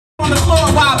the floor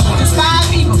wobble. Just 5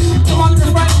 people. Come on to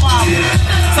the front and wobble.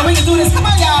 So we can do this. Come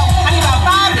on, y'all. I need about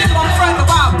 5 people on the front to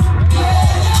wobble.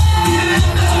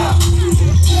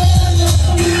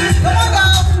 Come on, go.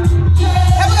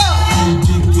 Here we go.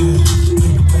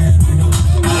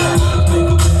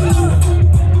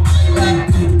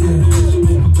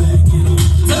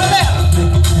 To the left.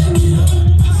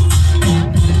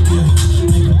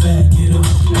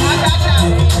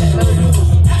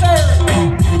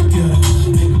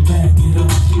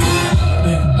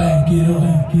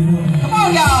 Come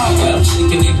on, y'all. I'm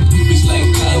shaking it, it's like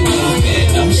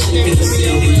I'm shaking the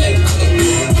city like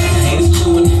hands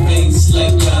blue in the face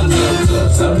like I'm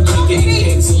drinking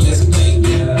cakes, so let's make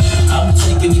it. I'm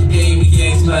taking the game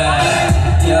against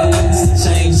mine. Y'all witness the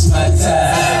change, it's my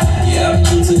time. Yeah, I'm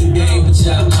new to the game, but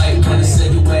y'all might wanna say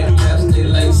the way raps, they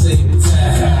like save the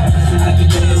time. I can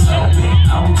dance on me,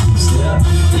 I'm two-step.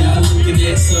 Y'all looking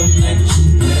at something like a true.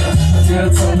 A girl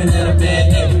told me that a bad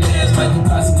nigga dance might can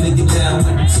possibly get down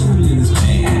with the 2 liters,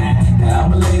 man. Now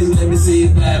I'm a ladies, let me see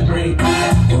it vibrate.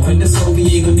 And when it's over, you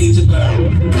ain't gonna need your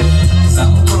bird. Cause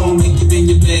I'm a pro, make you bend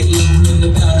your back, looking in the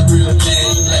powder real bad.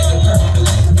 You like the purple,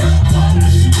 like the purple.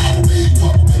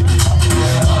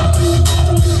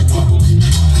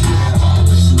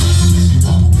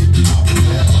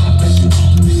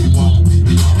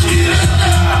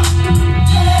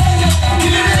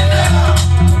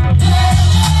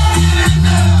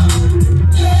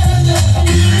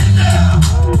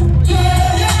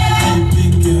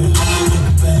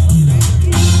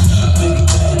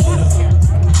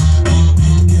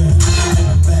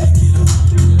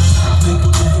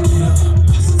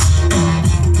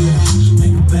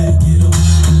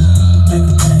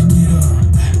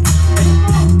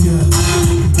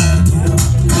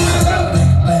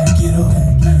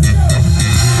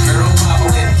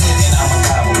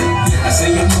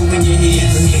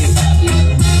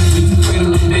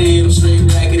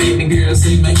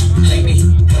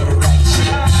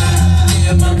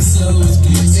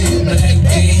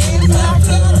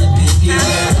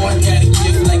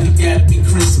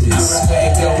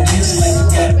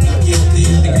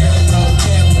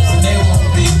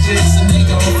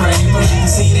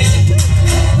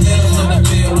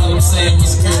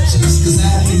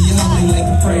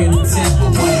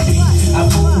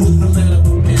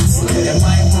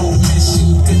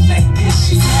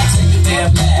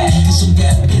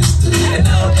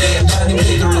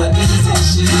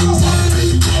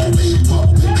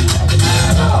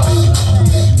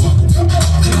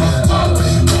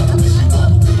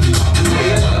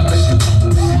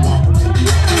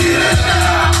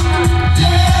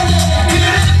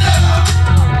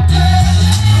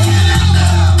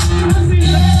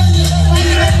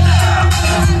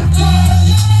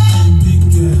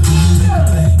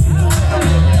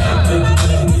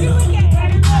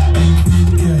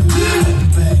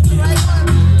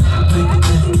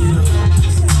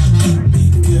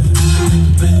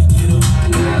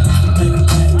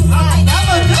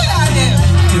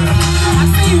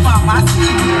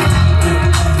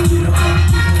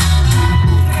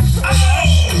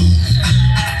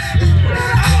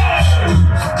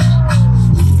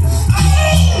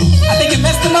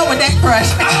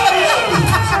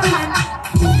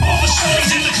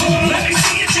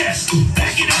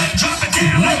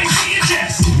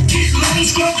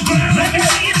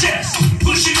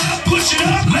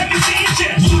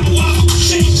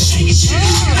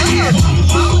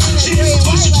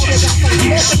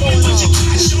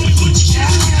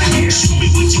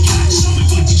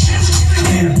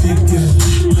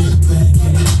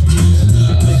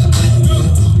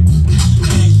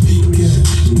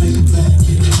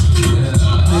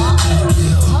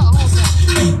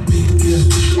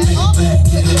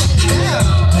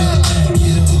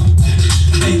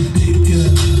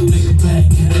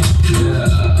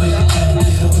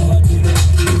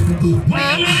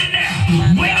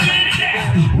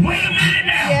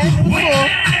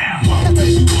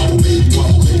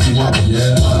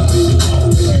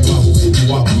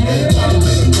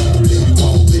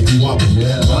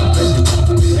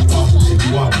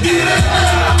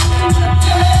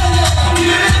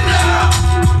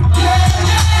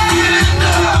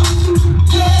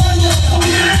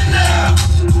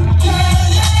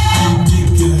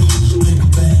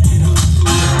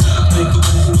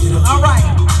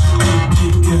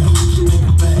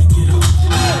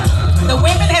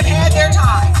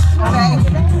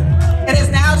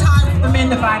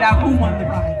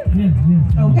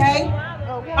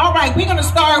 right, we're gonna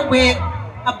start with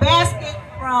a basket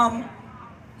from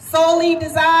Soully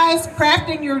Designs,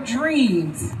 Crafting Your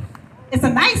Dreams. It's a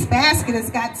nice basket. It's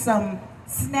got some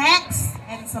snacks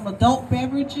and some adult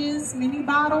beverages, mini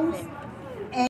bottles.